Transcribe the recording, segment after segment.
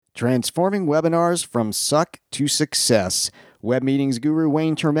Transforming webinars from suck to success. Web Meetings guru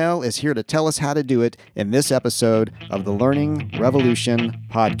Wayne Turmel is here to tell us how to do it in this episode of the Learning Revolution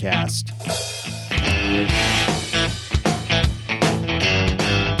podcast.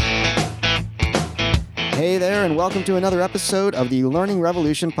 Hey there, and welcome to another episode of the Learning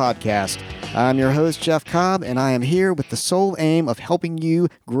Revolution podcast. I'm your host, Jeff Cobb, and I am here with the sole aim of helping you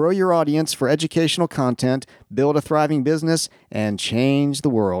grow your audience for educational content, build a thriving business, and change the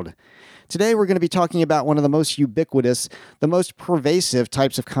world. Today, we're going to be talking about one of the most ubiquitous, the most pervasive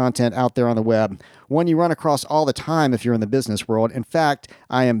types of content out there on the web, one you run across all the time if you're in the business world. In fact,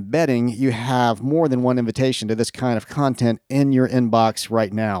 I am betting you have more than one invitation to this kind of content in your inbox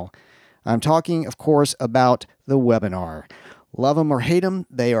right now. I'm talking, of course, about the webinar. Love them or hate them,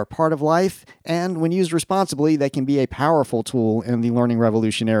 they are part of life, and when used responsibly, they can be a powerful tool in the Learning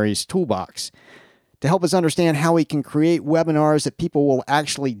Revolutionaries toolbox. To help us understand how we can create webinars that people will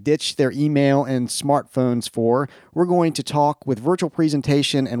actually ditch their email and smartphones for, we're going to talk with virtual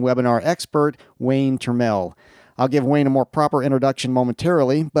presentation and webinar expert Wayne Turmel. I'll give Wayne a more proper introduction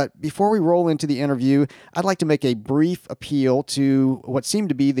momentarily, but before we roll into the interview, I'd like to make a brief appeal to what seem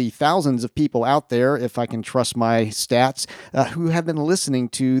to be the thousands of people out there, if I can trust my stats, who have been listening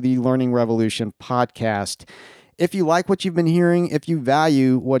to the Learning Revolution podcast. If you like what you've been hearing, if you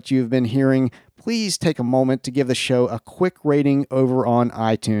value what you've been hearing, please take a moment to give the show a quick rating over on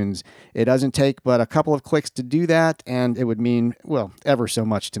iTunes. It doesn't take but a couple of clicks to do that, and it would mean, well, ever so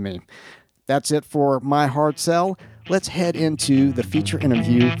much to me. That's it for my hard sell. Let's head into the feature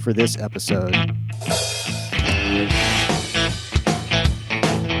interview for this episode.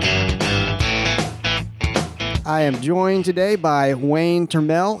 I am joined today by Wayne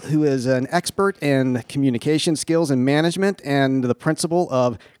Turmel, who is an expert in communication skills and management and the principal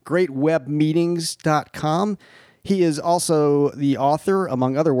of GreatWebMeetings.com. He is also the author,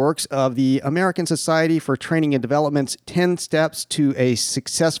 among other works, of the American Society for Training and Development's 10 Steps to a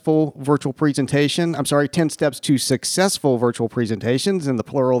Successful Virtual Presentation. 10 Steps to Successful Virtual Presentations, in the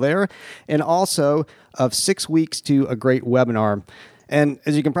plural there, and also of 6 Weeks to a Great Webinar. And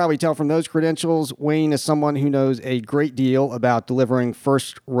as you can probably tell from those credentials, Wayne is someone who knows a great deal about delivering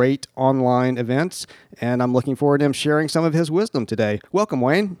first-rate online events, and I'm looking forward to him sharing some of his wisdom today. Welcome,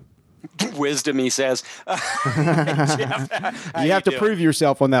 Wayne. Wisdom, he says. Jeff, you have to prove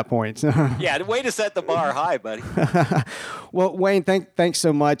yourself on that point. Yeah, way to set the bar high, buddy. Well, Wayne, thanks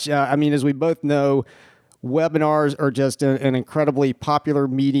so much. As we both know, webinars are just an incredibly popular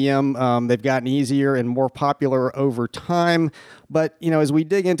medium. They've gotten easier and more popular over time. But, as we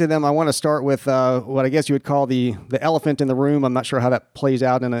dig into them, I want to start with what I guess you would call the elephant in the room. I'm not sure how that plays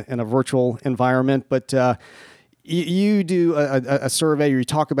out in a virtual environment, but you do a survey, or you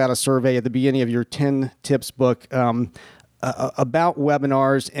talk about a survey at the beginning of your 10 tips book about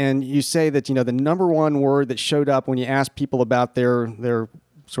webinars, and you say that the number one word that showed up when you asked people about their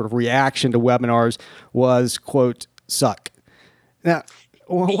sort of reaction to webinars was, quote, suck. Now,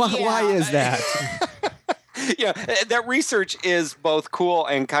 why is that? Yeah, that research is both cool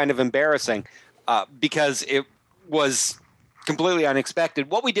and kind of embarrassing because it was completely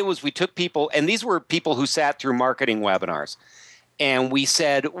unexpected. What we did was we took people, and these were people who sat through marketing webinars, and we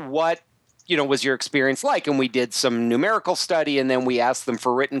said, what was your experience like? And we did some numerical study, and then we asked them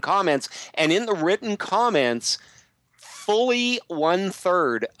for written comments. And in the written comments, fully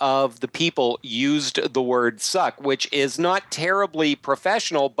 1/3 of the people used the word suck, which is not terribly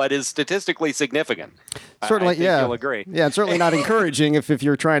professional, but is statistically significant. Certainly, I think you'll agree. Yeah, it's certainly not encouraging if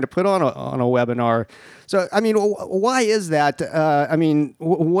you're trying to put on a webinar. So, why is that?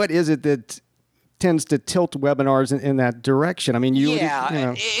 What is it that tends to tilt webinars in that direction?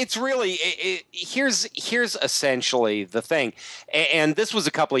 It's really here's essentially the thing, and this was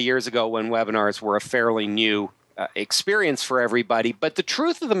a couple of years ago when webinars were a fairly new experience for everybody. But the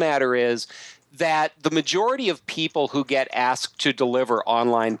truth of the matter is that the majority of people who get asked to deliver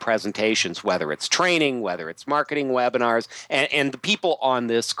online presentations, whether it's training, whether it's marketing webinars, and the people on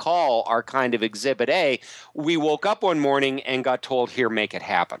this call are kind of exhibit A, we woke up one morning and got told, here, make it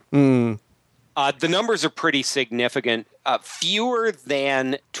happen. The numbers are pretty significant. Fewer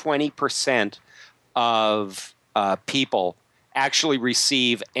than 20% of people actually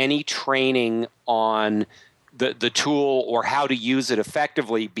receive any training on the tool or how to use it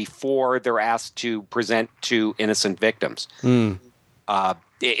effectively before they're asked to present to innocent victims.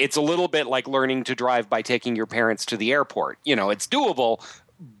 It's a little bit like learning to drive by taking your parents to the airport. It's doable,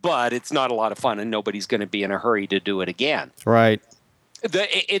 but it's not a lot of fun, and nobody's going to be in a hurry to do it again. Right.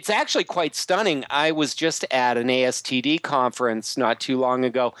 It's actually quite stunning. I was just at an ASTD conference not too long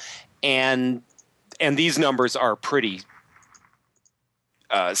ago, and these numbers are pretty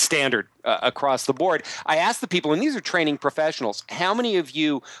standard across the board. I asked the people, and these are training professionals, how many of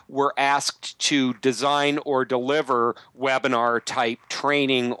you were asked to design or deliver webinar type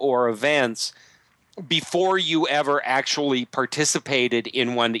training or events before you ever actually participated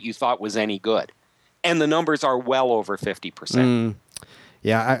in one that you thought was any good? And the numbers are well over 50%.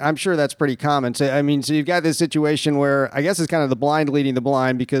 Yeah, I'm sure that's pretty common. So, I mean, so you've got this situation where I guess it's kind of the blind leading the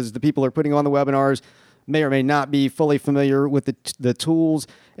blind, because the people who are putting on the webinars may or may not be fully familiar with the tools,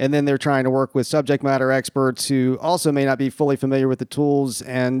 and then they're trying to work with subject matter experts who also may not be fully familiar with the tools,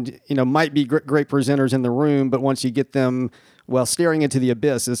 and might be great presenters in the room, but once you get them staring into the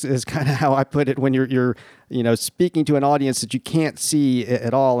abyss is kind of how I put it, when you're speaking to an audience that you can't see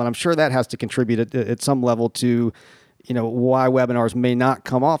at all, and I'm sure that has to contribute at some level to why webinars may not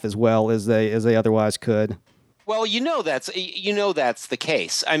come off as well as they otherwise could. Well, that's the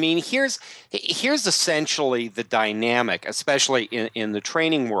case. I mean, here's essentially the dynamic, especially in the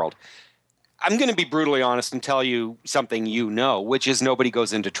training world. I'm going to be brutally honest and tell you something which is nobody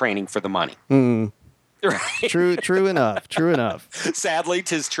goes into training for the money. Right? True enough. Sadly,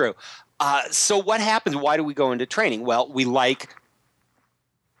 'tis true. So what happens? Why do we go into training? Well, we like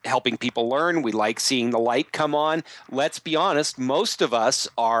helping people learn. We like seeing the light come on. Let's be honest, most of us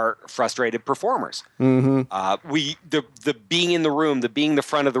are frustrated performers. The being in the room, the being the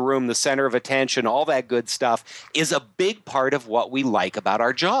front of the room, the center of attention, all that good stuff is a big part of what we like about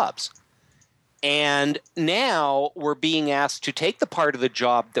our jobs. And now we're being asked to take the part of the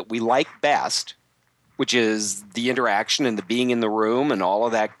job that we like best, which is the interaction and the being in the room and all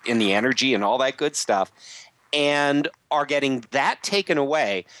of that, and the energy and all that good stuff, and are getting that taken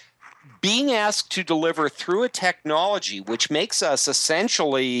away, being asked to deliver through a technology which makes us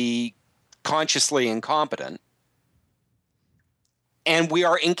essentially consciously incompetent, and we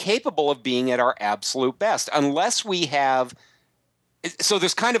are incapable of being at our absolute best unless we have. So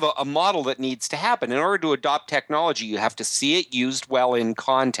there's kind of a model that needs to happen. In order to adopt technology, you have to see it used well in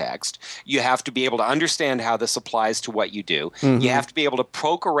context. You have to be able to understand how this applies to what you do. You have to be able to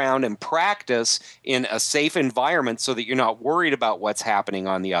poke around and practice in a safe environment so that you're not worried about what's happening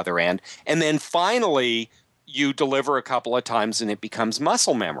on the other end. And then finally, you deliver a couple of times and it becomes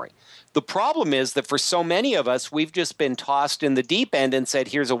muscle memory. The problem is that for so many of us, we've just been tossed in the deep end and said,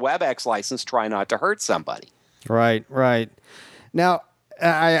 here's a WebEx license, try not to hurt somebody. Right. Now,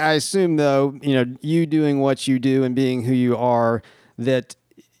 I assume, though, you doing what you do and being who you are, that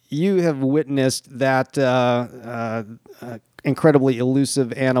you have witnessed that incredibly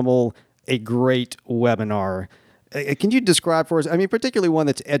elusive animal, a great webinar. Can you describe for us, I mean, particularly one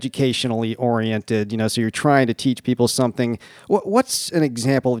that's educationally oriented, so you're trying to teach people something. What's an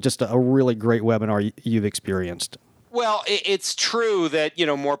example of just a really great webinar you've experienced? Well, it's true that,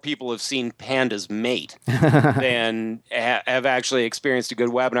 more people have seen pandas mate than have actually experienced a good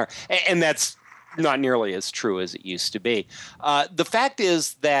webinar. And that's not nearly as true as it used to be. The fact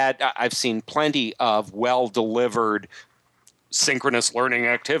is that I've seen plenty of well-delivered synchronous learning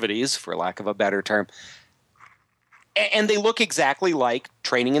activities, for lack of a better term, and they look exactly like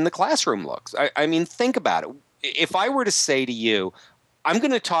training in the classroom looks. I mean, think about it. If I were to say to you, I'm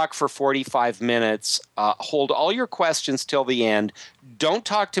going to talk for 45 minutes. Hold all your questions till the end. Don't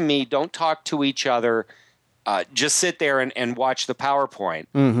talk to me. Don't talk to each other. Just sit there and watch the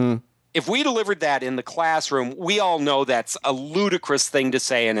PowerPoint. If we delivered that in the classroom, we all know that's a ludicrous thing to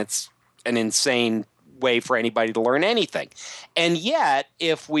say, and it's an insane way for anybody to learn anything. And yet,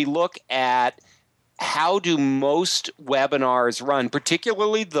 if we look at how do most webinars run,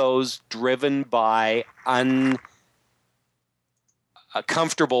 particularly those driven by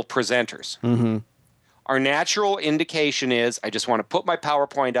comfortable presenters. Our natural indication is, I just want to put my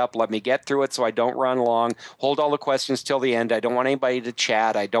PowerPoint up, let me get through it so I don't run long, hold all the questions till the end, I don't want anybody to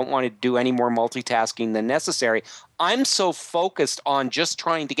chat, I don't want to do any more multitasking than necessary. I'm so focused on just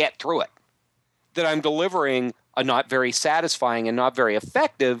trying to get through it that I'm delivering a not very satisfying and not very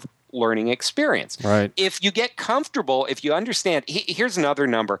effective learning experience. Right. If you get comfortable, if you understand, here's another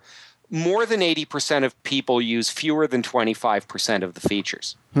number. More than 80% of people use fewer than 25% of the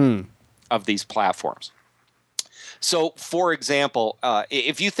features of these platforms. So, for example,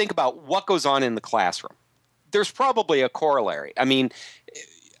 if you think about what goes on in the classroom, there's probably a corollary. I mean,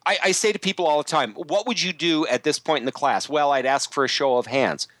 I say to people all the time, what would you do at this point in the class? Well, I'd ask for a show of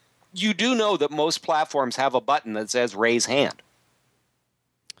hands. You do know that most platforms have a button that says raise hand.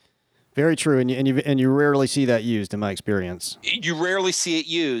 Very true, and you rarely see that used in my experience. You rarely see it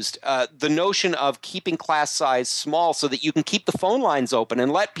used. The notion of keeping class size small so that you can keep the phone lines open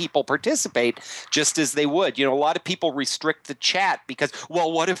and let people participate just as they would. A lot of people restrict the chat because, well,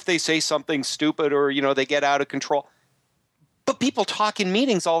 what if they say something stupid or, they get out of control? But people talk in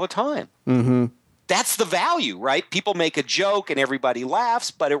meetings all the time. Mm-hmm. That's the value, right? People make a joke and everybody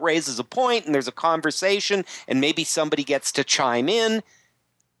laughs, but it raises a point and there's a conversation and maybe somebody gets to chime in.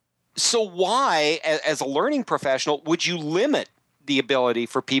 So why, as a learning professional, would you limit the ability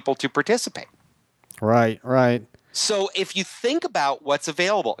for people to participate? Right. So if you think about what's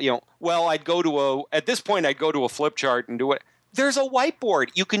available, at this point, I'd go to a flip chart and do it. There's a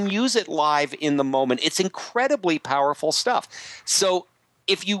whiteboard. You can use it live in the moment. It's incredibly powerful stuff. So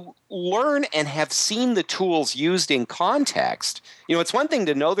if you learn and have seen the tools used in context, it's one thing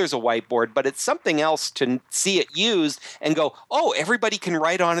to know there's a whiteboard, but it's something else to see it used and go, oh, everybody can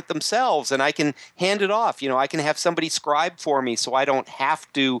write on it themselves and I can hand it off. I can have somebody scribe for me so I don't have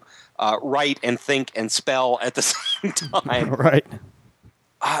to write and think and spell at the same time. Right.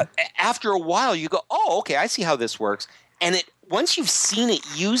 After a while, you go, oh, okay, I see how this works. And once you've seen it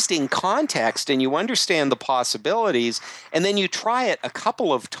used in context and you understand the possibilities, and then you try it a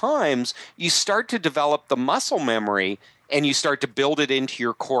couple of times, you start to develop the muscle memory and you start to build it into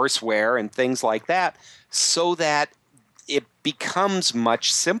your courseware and things like that so that it becomes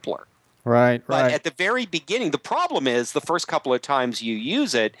much simpler. Right. But at the very beginning, the problem is the first couple of times you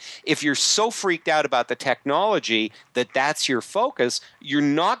use it, if you're so freaked out about the technology that that's your focus, you're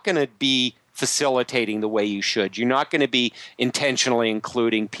not going to be facilitating the way you should. You're not going to be intentionally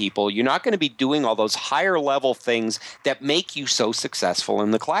including people. You're not going to be doing all those higher level things that make you so successful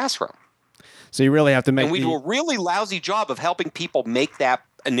in the classroom. So you really have to make. And we do a really lousy job of helping people make that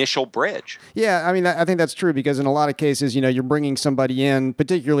initial bridge. Yeah, I mean, I think that's true because in a lot of cases, you're bringing somebody in,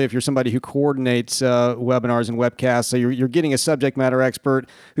 particularly if you're somebody who coordinates webinars and webcasts. So you're getting a subject matter expert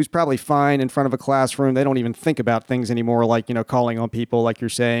who's probably fine in front of a classroom. They don't even think about things anymore, like calling on people, like you're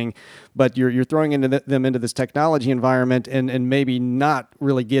saying. But you're throwing them into this technology environment and maybe not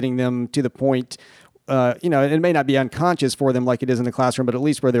really getting them to the point. It may not be unconscious for them like it is in the classroom, but at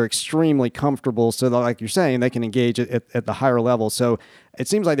least where they're extremely comfortable. So that, like you're saying, they can engage at the higher level. So it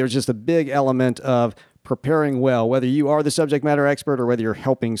seems like there's just a big element of preparing well, whether you are the subject matter expert or whether you're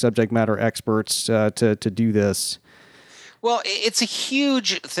helping subject matter experts to do this. Well, it's a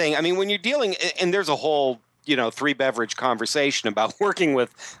huge thing. I mean, when you're dealing, and there's a whole 3-beverage conversation about working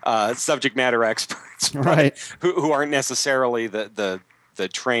with subject matter experts, right? Who aren't necessarily the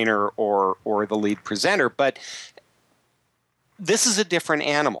trainer or the lead presenter, but this is a different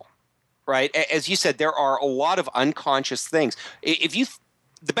animal, right? As you said, there are a lot of unconscious things.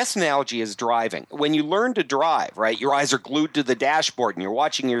 The best analogy is driving. When you learn to drive, right, your eyes are glued to the dashboard and you're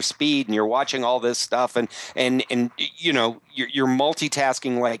watching your speed and you're watching all this stuff and you're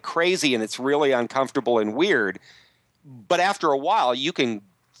multitasking like crazy and it's really uncomfortable and weird. But after a while, you can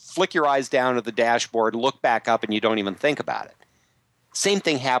flick your eyes down at the dashboard, look back up, and you don't even think about it. Same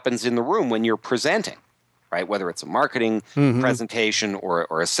thing happens in the room when you're presenting, right? Whether it's a marketing presentation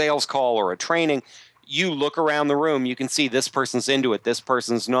or a sales call or a training, you look around the room, you can see this person's into it, this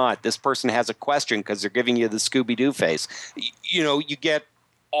person's not, this person has a question because they're giving you the Scooby-Doo face. You get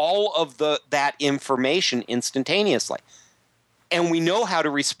all of that information instantaneously. And we know how to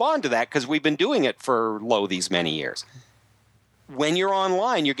respond to that because we've been doing it for these many years. When you're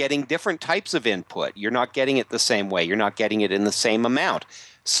online, you're getting different types of input. You're not getting it the same way. You're not getting it in the same amount.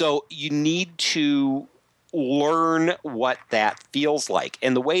 So you need to learn what that feels like.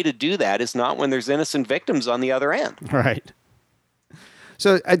 And the way to do that is not when there's innocent victims on the other end. Right.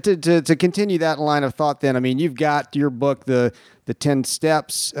 So to continue that line of thought then, I mean, you've got your book, the 10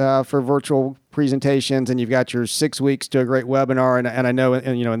 steps for virtual presentations, and you've got your 6 weeks to a great webinar. And I know,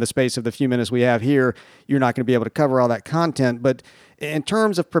 in the space of the few minutes we have here, you're not going to be able to cover all that content. But in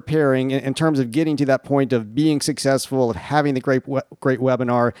terms of preparing, in terms of getting to that point of being successful, of having the great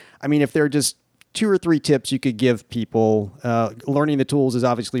webinar, I mean, if there are just 2 or 3 tips you could give people, learning the tools is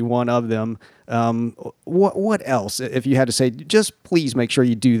obviously one of them. What else, if you had to say, just please make sure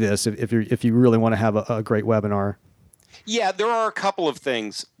you do this if you really want to have a great webinar? Yeah, there are a couple of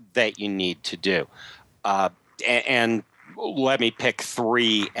things that you need to do. And let me pick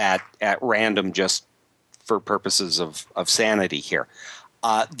 3 at random just for purposes of sanity here.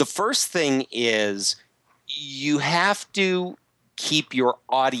 The first thing is you have to keep your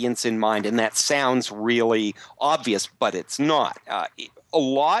audience in mind. And that sounds really obvious, but it's not. A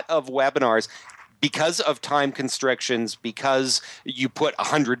lot of webinars, because of time constrictions, because you put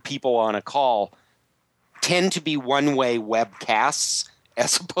 100 people on a call, tend to be one-way webcasts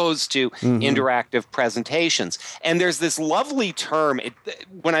as opposed to interactive presentations. And there's this lovely term.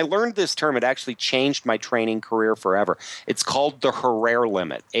 When I learned this term, it actually changed my training career forever. It's called the Harare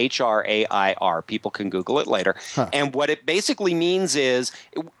limit, H-R-A-I-R. People can Google it later. And what it basically means is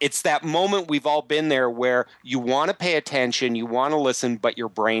it's that moment, we've all been there, where you want to pay attention, you want to listen, but your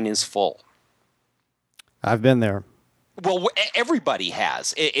brain is full. I've been there. Well, everybody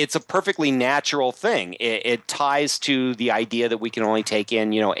has. It's a perfectly natural thing. It ties to the idea that we can only take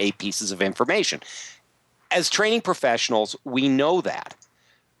in, 8 pieces of information. As training professionals, we know that.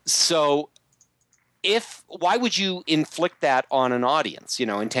 So why would you inflict that on an audience,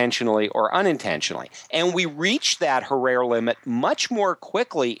 intentionally or unintentionally? And we reach that Harare limit much more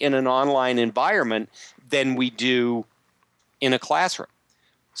quickly in an online environment than we do in a classroom.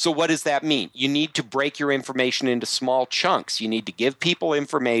 So what does that mean? You need to break your information into small chunks. You need to give people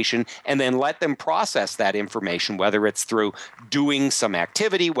information and then let them process that information, whether it's through doing some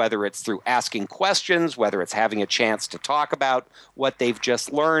activity, whether it's through asking questions, whether it's having a chance to talk about what they've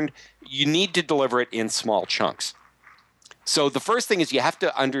just learned. You need to deliver it in small chunks. So the first thing is you have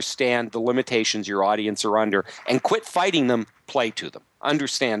to understand the limitations your audience are under and quit fighting them, play to them.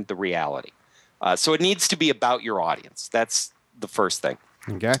 Understand the reality. So it needs to be about your audience. That's the first thing.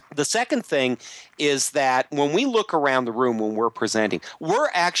 Okay. The second thing is that when we look around the room when we're presenting, we're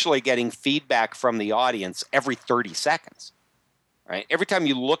actually getting feedback from the audience every 30 seconds. Right? Every time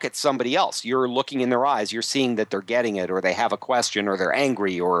you look at somebody else, you're looking in their eyes, you're seeing that they're getting it, or they have a question, or they're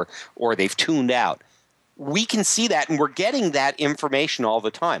angry, or they've tuned out. We can see that, and we're getting that information all the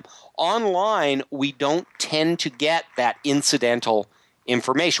time. Online, we don't tend to get that incidental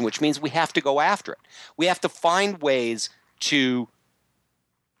information, which means we have to go after it. We have to find ways to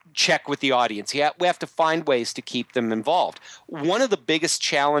check with the audience. Yeah, we have to find ways to keep them involved. One of the biggest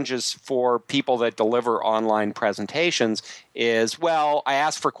challenges for people that deliver online presentations is, well, I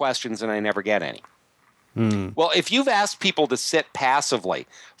ask for questions and I never get any. Well, if you've asked people to sit passively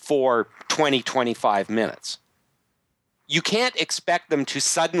for 20, 25 minutes, you can't expect them to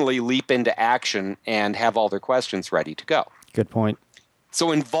suddenly leap into action and have all their questions ready to go. Good point.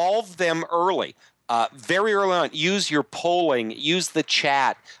 So involve them early. Very early on, use your polling, use the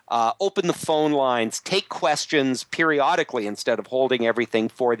chat, open the phone lines, take questions periodically instead of holding everything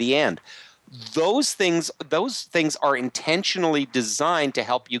for the end. Those things are intentionally designed to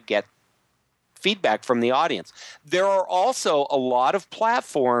help you get feedback from the audience. There are also a lot of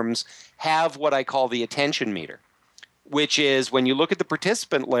platforms have what I call the attention meter, which is when you look at the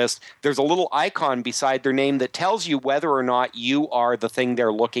participant list, there's a little icon beside their name that tells you whether or not you are the thing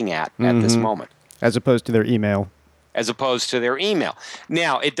they're looking at this moment. As opposed to their email.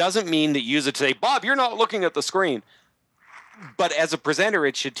 Now, it doesn't mean that you use it to say, Bob, you're not looking at the screen. But as a presenter,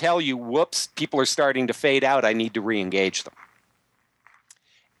 it should tell you, whoops, people are starting to fade out. I need to re-engage them.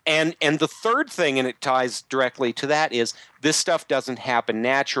 And the third thing, and it ties directly to that, is this stuff doesn't happen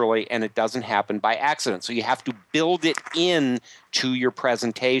naturally and it doesn't happen by accident. So you have to build it in to your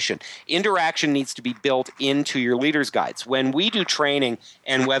presentation. Interaction needs to be built into your leaders' guides. When we do training,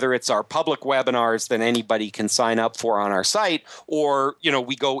 and whether it's our public webinars that anybody can sign up for on our site, or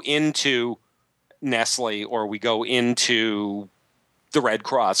we go into Nestle or we go into the Red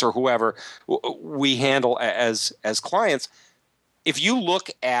Cross or whoever we handle as clients, if you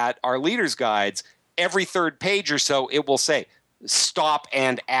look at our leaders' guides, every third page or so, it will say, stop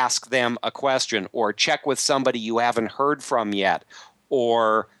and ask them a question, or check with somebody you haven't heard from yet,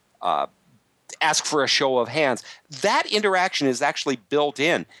 or ask for a show of hands. That interaction is actually built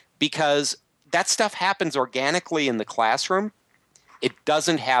in because that stuff happens organically in the classroom. It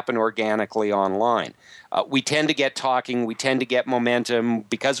doesn't happen organically online. We tend to get talking. We tend to get momentum.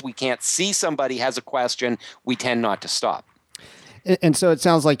 Because we can't see somebody has a question, we tend not to stop. And so it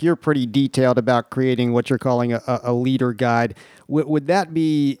sounds like you're pretty detailed about creating what you're calling a leader guide. Would that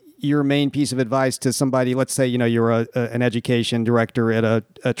be your main piece of advice to somebody? Let's say, you're an education director at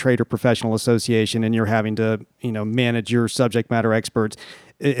a trade or professional association and you're having to, manage your subject matter experts.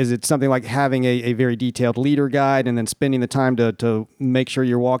 Is it something like having a very detailed leader guide and then spending the time to make sure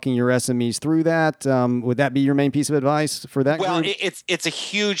you're walking your SMEs through that? Would that be your main piece of advice for that Well, group? it's a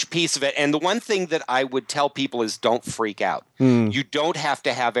huge piece of it. And the one thing that I would tell people is don't freak out. You don't have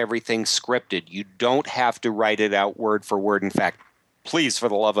to have everything scripted. You don't have to write it out word for word. In fact, please, for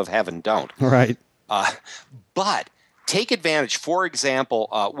the love of heaven, don't. Right. But take advantage. For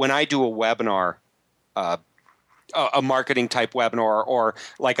example, when I do a webinar, a marketing type webinar, or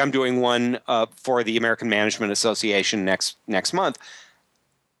like I'm doing one for the American Management Association next month.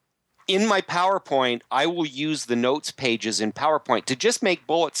 In my PowerPoint, I will use the notes pages in PowerPoint to just make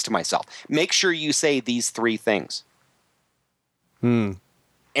bullets to myself. Make sure you say these 3 things.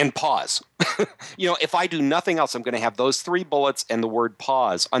 and pause. If I do nothing else, I'm going to have those 3 bullets and the word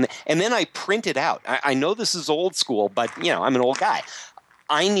pause on and then I print it out. I know this is old school, but I'm an old guy.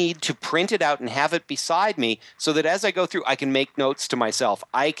 I need to print it out and have it beside me so that as I go through, I can make notes to myself.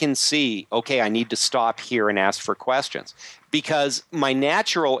 I can see, okay, I need to stop here and ask for questions. Because my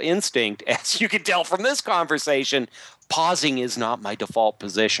natural instinct, as you can tell from this conversation, pausing is not my default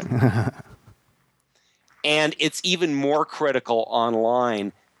position. And it's even more critical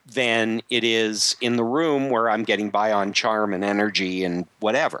online than it is in the room where I'm getting by on charm and energy and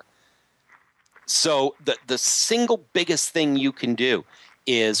whatever. So the single biggest thing you can do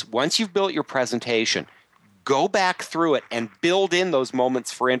is once you've built your presentation, go back through it and build in those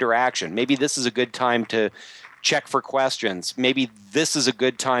moments for interaction. Maybe this is a good time to check for questions. Maybe this is a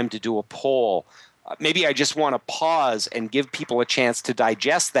good time to do a poll. Maybe I just want to pause and give people a chance to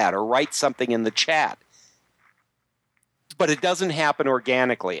digest that or write something in the chat. But it doesn't happen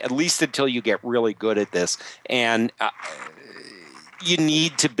organically, at least until you get really good at this. And you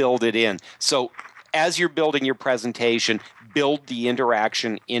need to build it in. So as you're building your presentation, build the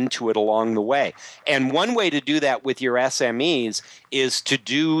interaction into it along the way. And one way to do that with your SMEs is to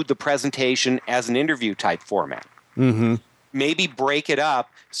do the presentation as an interview type format. Mm-hmm. Maybe break it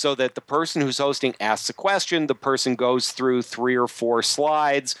up so that the person who's hosting asks a question, the person goes through 3 or 4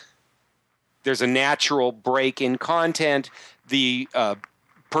 slides, there's a natural break in content. The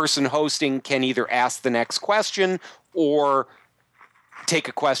person hosting can either ask the next question or take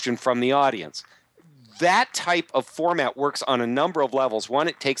a question from the audience. That type of format works on a number of levels. 1,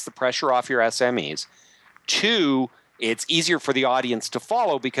 it takes the pressure off your SMEs. 2, it's easier for the audience to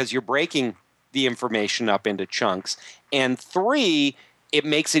follow because you're breaking the information up into chunks. And 3, it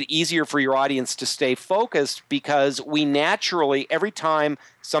makes it easier for your audience to stay focused because we naturally, every time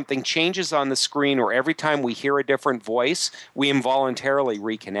something changes on the screen or every time we hear a different voice, we involuntarily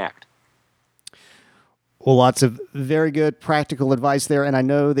reconnect. Well, lots of very good practical advice there, and I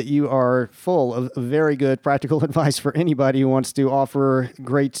know that you are full of very good practical advice for anybody who wants to offer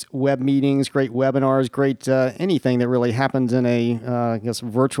great web meetings, great webinars, great anything that really happens in a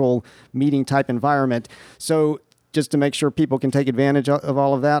virtual meeting type environment. So just to make sure people can take advantage of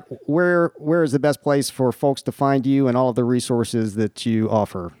all of that, where is the best place for folks to find you and all of the resources that you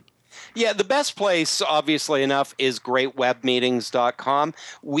offer? Yeah, the best place, obviously enough, is greatwebmeetings.com.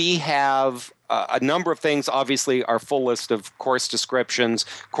 We have a number of things, obviously our full list of course descriptions,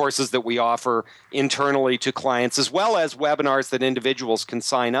 courses that we offer internally to clients, as well as webinars that individuals can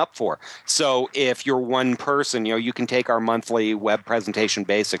sign up for. So if you're one person, you can take our monthly web presentation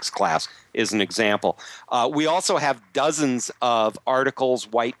basics class is an example. We also have dozens of articles,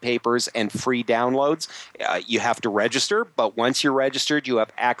 white papers, and free downloads. You have to register, but once you're registered, you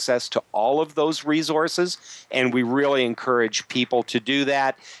have access to all of those resources, and we really encourage people to do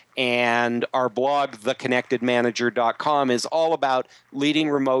that. And our blog, theconnectedmanager.com, is all about leading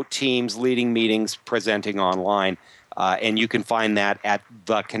remote teams, leading meetings, presenting online. And you can find that at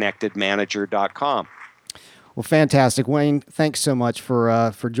theconnectedmanager.com. Well, fantastic. Wayne, thanks so much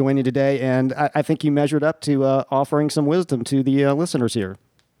for joining today. And I think you measured up to offering some wisdom to the listeners here.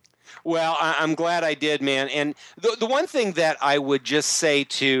 Well, I'm glad I did, man. And the one thing that I would just say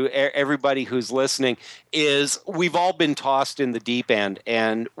to everybody who's listening is we've all been tossed in the deep end.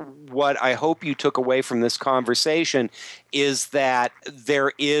 And what I hope you took away from this conversation is that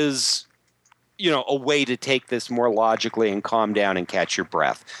there is, a way to take this more logically and calm down and catch your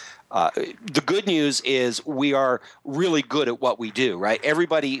breath. The good news is we are really good at what we do, right?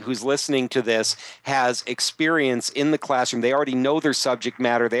 Everybody who's listening to this has experience in the classroom. They already know their subject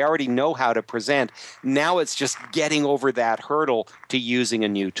matter. They already know how to present. Now it's just getting over that hurdle to using a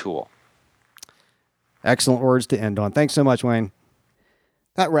new tool. Excellent words to end on. Thanks so much, Wayne.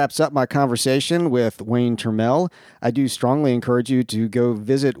 That wraps up my conversation with Wayne Turmel. I do strongly encourage you to go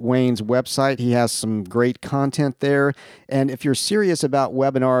visit Wayne's website. He has some great content there. And if you're serious about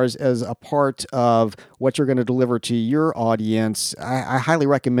webinars as a part of what you're going to deliver to your audience, I highly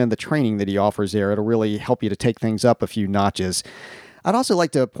recommend the training that he offers there. It'll really help you to take things up a few notches. I'd also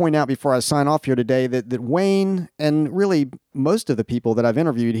like to point out before I sign off here today that Wayne and really most of the people that I've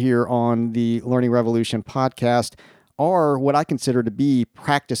interviewed here on the Learning Revolution podcast are what I consider to be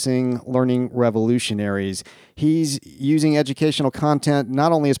practicing learning revolutionaries. He's using educational content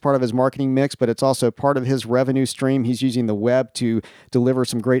not only as part of his marketing mix, but it's also part of his revenue stream. He's using the web to deliver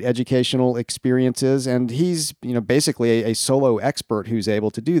some great educational experiences, and he's basically a solo expert who's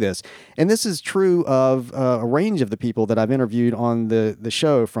able to do this. And this is true of a range of the people that I've interviewed on the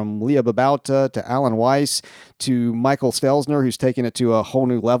show, from Leah Babauta to Alan Weiss to Michael Stelzner, who's taken it to a whole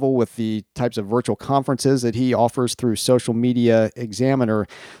new level with the types of virtual conferences that he offers through Social Media Examiner.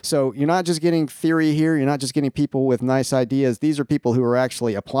 So you're not just getting theory here. You're not just getting people with nice ideas. These are people who are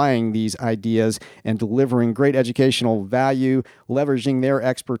actually applying these ideas and delivering great educational value, leveraging their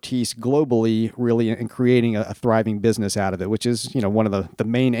expertise globally, really, and creating a thriving business out of it, which is, one of the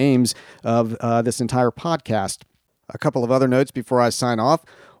main aims of this entire podcast. A couple of other notes before I sign off.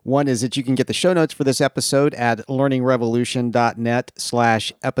 One is that you can get the show notes for this episode at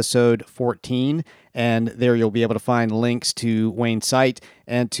learningrevolution.net/episode 14. And there you'll be able to find links to Wayne's site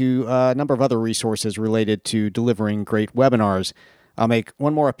and to a number of other resources related to delivering great webinars. I'll make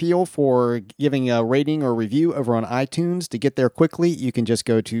one more appeal for giving a rating or review over on iTunes. To get there quickly, you can just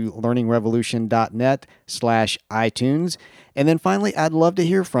go to learningrevolution.net/iTunes. And then finally, I'd love to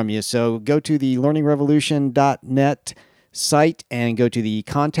hear from you. So go to the learningrevolution.net site and go to the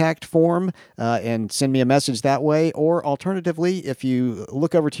contact form and send me a message that way. Or alternatively, if you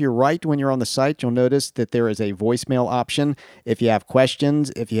look over to your right when you're on the site, you'll notice that there is a voicemail option. If you have questions,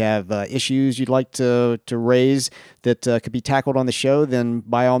 if you have issues you'd like to raise that could be tackled on the show, then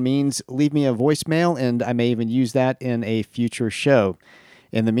by all means, leave me a voicemail, and I may even use that in a future show.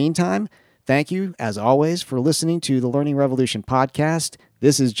 In the meantime, thank you, as always, for listening to the Learning Revolution podcast.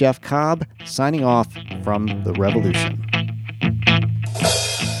 This is Jeff Cobb, signing off from The Revolution.